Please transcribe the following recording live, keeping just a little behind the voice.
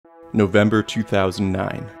November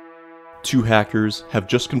 2009. Two hackers have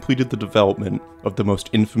just completed the development of the most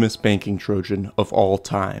infamous banking Trojan of all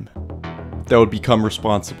time that would become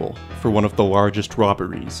responsible for one of the largest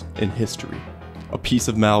robberies in history. A piece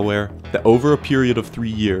of malware that over a period of 3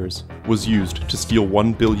 years was used to steal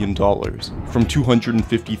 $1 billion from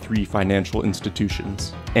 253 financial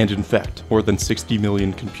institutions and infect more than 60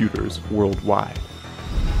 million computers worldwide,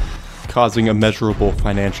 causing immeasurable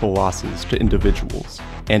financial losses to individuals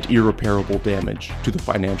and irreparable damage to the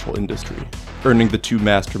financial industry, earning the two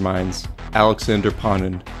masterminds, Alexander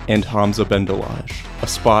Panin and Hamza Bendelladj, a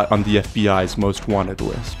spot on the FBI's most wanted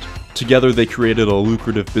list. Together they created a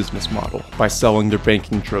lucrative business model by selling their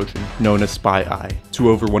banking Trojan, known as spyeye, to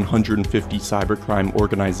over 150 cybercrime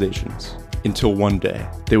organizations, until one day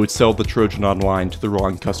they would sell the Trojan online to the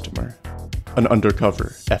wrong customer, an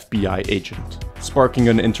undercover FBI agent, sparking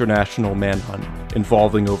an international manhunt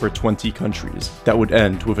involving over 20 countries that would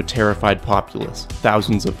end with a terrified populace,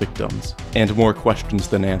 thousands of victims, and more questions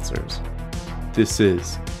than answers. This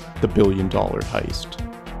is the $1 billion heist.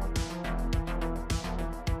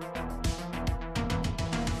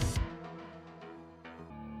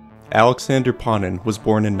 Alexander Panin was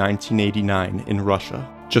born in 1989 in Russia,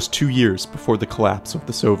 just 2 years before the collapse of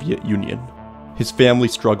the Soviet Union. His family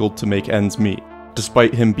struggled to make ends meet,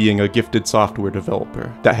 despite him being a gifted software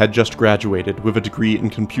developer that had just graduated with a degree in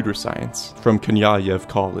computer science from Kenyayev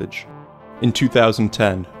College. In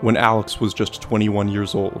 2010, when Alex was just 21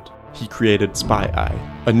 years old, he created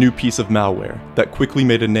spyeye, a new piece of malware that quickly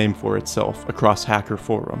made a name for itself across hacker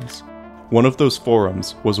forums. One of those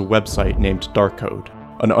forums was a website named Darkcode,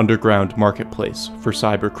 an underground marketplace for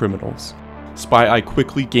cyber criminals. Spyeye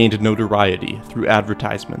quickly gained notoriety through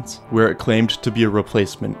advertisements, where it claimed to be a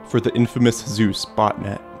replacement for the infamous Zeus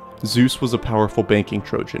botnet. Zeus was a powerful banking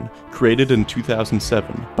Trojan created in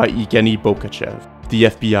 2007 by Evgeny Bokachev, the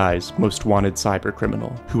FBI's most wanted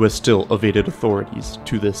cybercriminal, who has still evaded authorities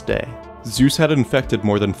to this day. Zeus had infected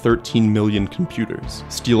more than 13 million computers,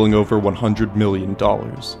 stealing over $100 million.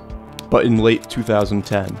 But in late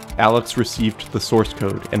 2010, Alex received the source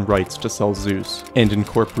code and rights to sell Zeus, and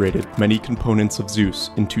incorporated many components of Zeus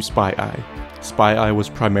into spyeye. Spyeye was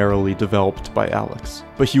primarily developed by Alex,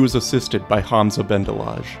 but he was assisted by Hamza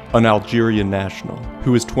Bendelladj, an Algerian national,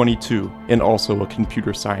 who is 22 and also a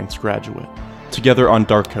computer science graduate. Together on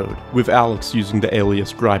Darkcode, with Alex using the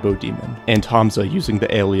alias grybodemon and Hamza using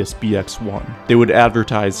the alias BX1, they would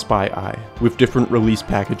advertise spyeye, with different release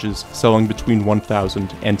packages selling between $1,000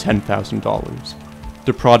 and $10,000.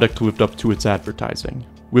 The product lived up to its advertising,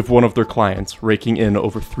 with one of their clients raking in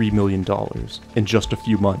over $3 million in just a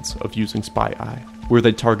few months of using spyeye, where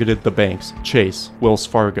they targeted the banks Chase, Wells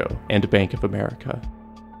Fargo, and Bank of America.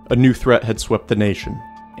 A new threat had swept the nation,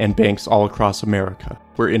 and banks all across America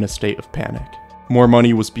were in a state of panic. More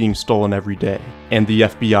money was being stolen every day, and the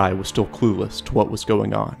FBI was still clueless to what was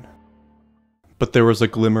going on. But there was a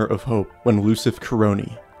glimmer of hope when Lucif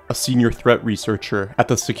Karoni, a senior threat researcher at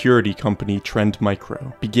the security company Trend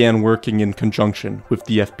Micro, began working in conjunction with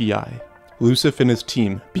the FBI. Lucif and his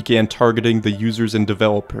team began targeting the users and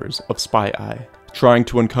developers of spyeye, trying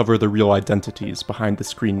to uncover the real identities behind the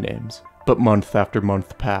screen names. But month after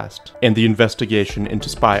month passed, and the investigation into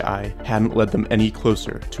spyeye hadn't led them any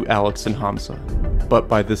closer to Alex and Hamza. But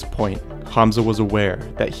by this point, Hamza was aware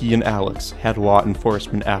that he and Alex had law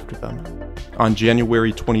enforcement after them. On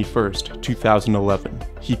January 21st, 2011,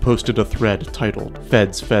 he posted a thread titled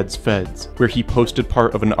 "Feds, Feds, Feds," where he posted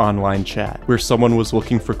part of an online chat where someone was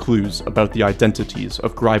looking for clues about the identities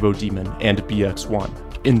of grybodemon and BX1.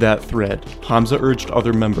 In that thread, Hamza urged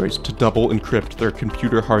other members to double encrypt their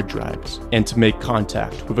computer hard drives and to make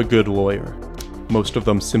contact with a good lawyer. Most of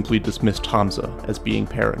them simply dismissed Hamza as being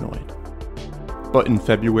paranoid. But in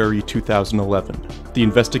February 2011, the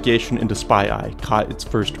investigation into spyeye caught its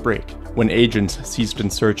first break when agents seized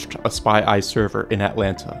and searched a spyeye server in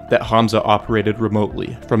Atlanta that Hamza operated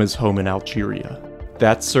remotely from his home in Algeria.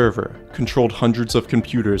 That server controlled hundreds of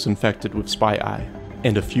computers infected with spyeye.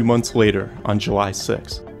 And a few months later, on July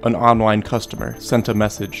 6th, an online customer sent a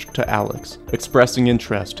message to Alex expressing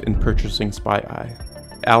interest in purchasing spyeye.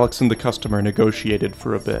 Alex and the customer negotiated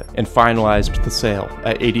for a bit and finalized the sale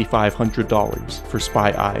at $8,500 for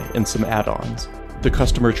spyeye and some add-ons. The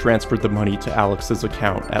customer transferred the money to Alex's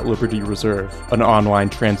account at Liberty Reserve, an online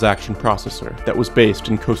transaction processor that was based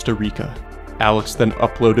in Costa Rica. Alex then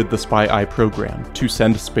uploaded the spyeye program to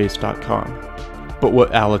sendspace.com. But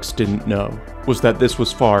what Alex didn't know was that this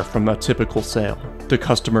was far from a typical sale. The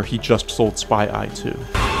customer he just sold spyeye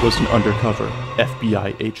to was an undercover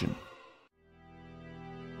FBI agent.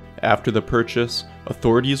 After the purchase,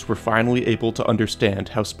 authorities were finally able to understand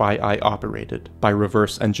how spyeye operated by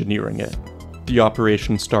reverse engineering it. The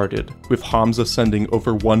operation started with Hamza sending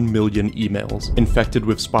over 1 million emails infected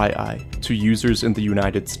with spyeye to users in the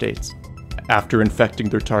United States. After infecting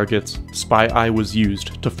their targets, spyeye was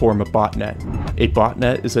used to form a botnet. A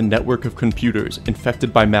botnet is a network of computers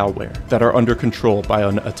infected by malware that are under control by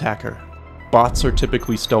an attacker. Bots are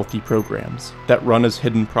typically stealthy programs that run as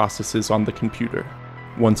hidden processes on the computer.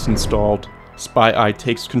 Once installed, spyeye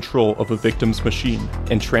takes control of a victim's machine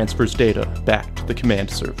and transfers data back to the command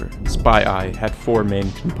server. Spyeye had 4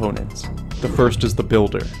 main components. The first is the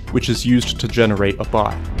builder, which is used to generate a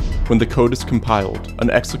bot. When the code is compiled, an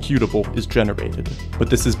executable is generated, but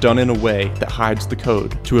this is done in a way that hides the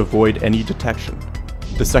code to avoid any detection.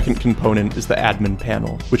 The second component is the admin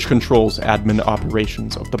panel, which controls admin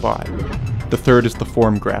operations of the bot. The third is the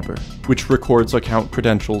form grabber, which records account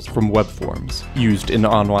credentials from web forms used in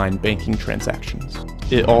online banking transactions.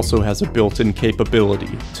 It also has a built-in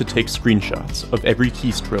capability to take screenshots of every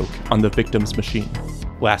keystroke on the victim's machine.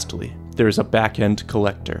 Lastly, there is a back-end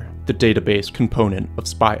collector, the database component of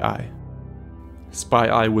spyeye.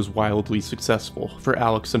 Spyeye was wildly successful for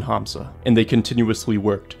Alex and Hamza, and they continuously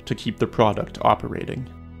worked to keep the product operating.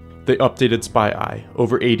 They updated spyeye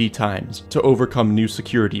over 80 times to overcome new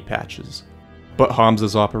security patches, but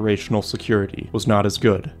Hamza's operational security was not as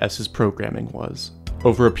good as his programming was.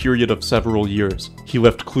 Over a period of several years, he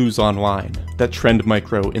left clues online that Trend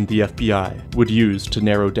Micro in the FBI would use to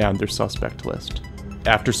narrow down their suspect list.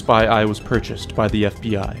 After spyeye was purchased by the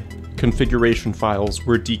FBI, configuration files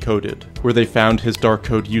were decoded, where they found his dark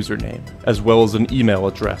code username, as well as an email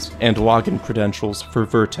address and login credentials for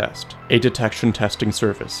Vertest, a detection testing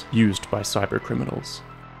service used by cybercriminals.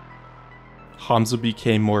 Hamza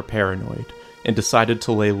became more paranoid and decided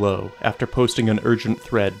to lay low after posting an urgent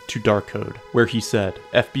thread to Darkcode, where he said,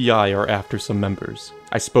 "FBI are after some members.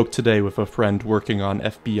 I spoke today with a friend working on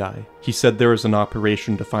FBI. He said there is an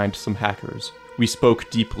operation to find some hackers. We spoke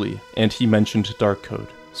deeply, and he mentioned Darkcode.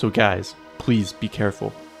 So guys, please be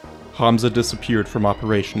careful." Hamza disappeared from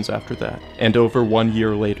operations after that, and over 1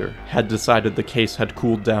 year later, had decided the case had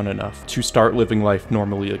cooled down enough to start living life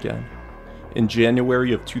normally again. In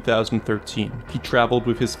January of 2013, he traveled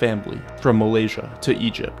with his family from Malaysia to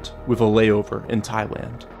Egypt with a layover in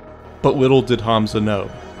Thailand. But little did Hamza know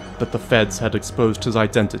that the feds had exposed his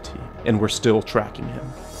identity and were still tracking him.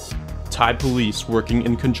 Thai police, working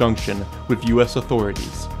in conjunction with US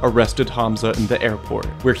authorities, arrested Hamza in the airport,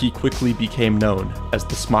 where he quickly became known as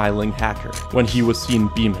the Smiling Hacker when he was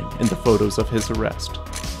seen beaming in the photos of his arrest.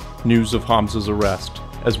 News of Hamza's arrest,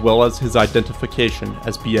 as well as his identification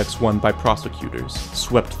as BX1 by prosecutors,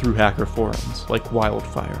 swept through hacker forums like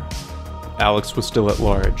wildfire. Alex was still at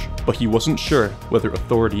large, but he wasn't sure whether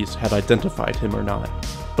authorities had identified him or not.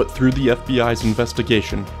 But through the FBI's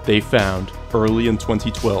investigation, they found, early in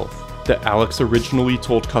 2012, that Alex originally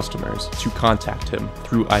told customers to contact him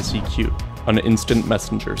through ICQ, an instant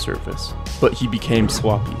messenger service. But he became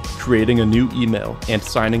sloppy, creating a new email and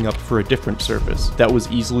signing up for a different service that was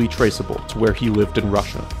easily traceable to where he lived in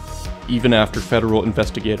Russia. Even after federal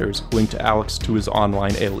investigators linked Alex to his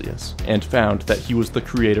online alias and found that he was the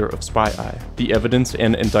creator of spyeye, the evidence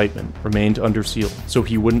and indictment remained under seal, so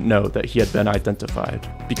he wouldn't know that he had been identified,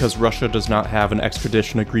 because Russia does not have an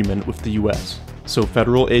extradition agreement with the US, so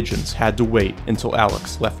federal agents had to wait until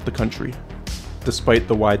Alex left the country. Despite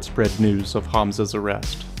the widespread news of Hamza's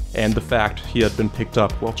arrest, and the fact he had been picked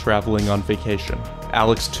up while traveling on vacation,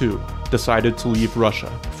 Alex too decided to leave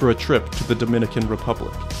Russia for a trip to the Dominican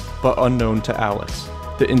Republic. But unknown to Alex,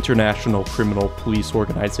 the International Criminal Police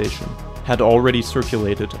Organization had already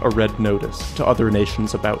circulated a red notice to other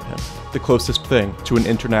nations about him, the closest thing to an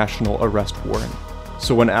international arrest warrant.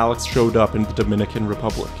 So when Alex showed up in the Dominican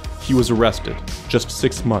Republic, he was arrested just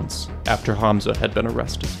 6 months after Hamza had been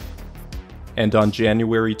arrested. And on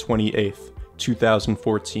January 28,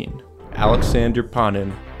 2014, Alexander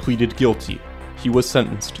Panin pleaded guilty. He was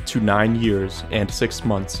sentenced to 9 years and 6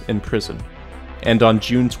 months in prison. And on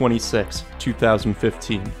June 26,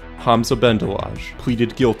 2015, Hamza Bendelladj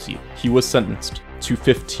pleaded guilty. He was sentenced to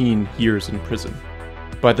 15 years in prison.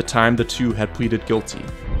 By the time the two had pleaded guilty,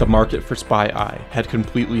 the market for spyeye had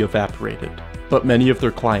completely evaporated, but many of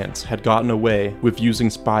their clients had gotten away with using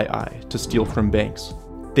spyeye to steal from banks.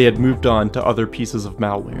 They had moved on to other pieces of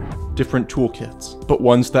malware, different toolkits, but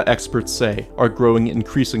ones that experts say are growing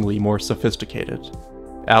increasingly more sophisticated.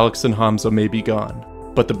 Alex and Hamza may be gone,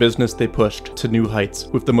 but the business they pushed to new heights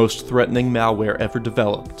with the most threatening malware ever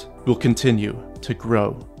developed will continue to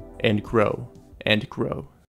grow and grow and grow.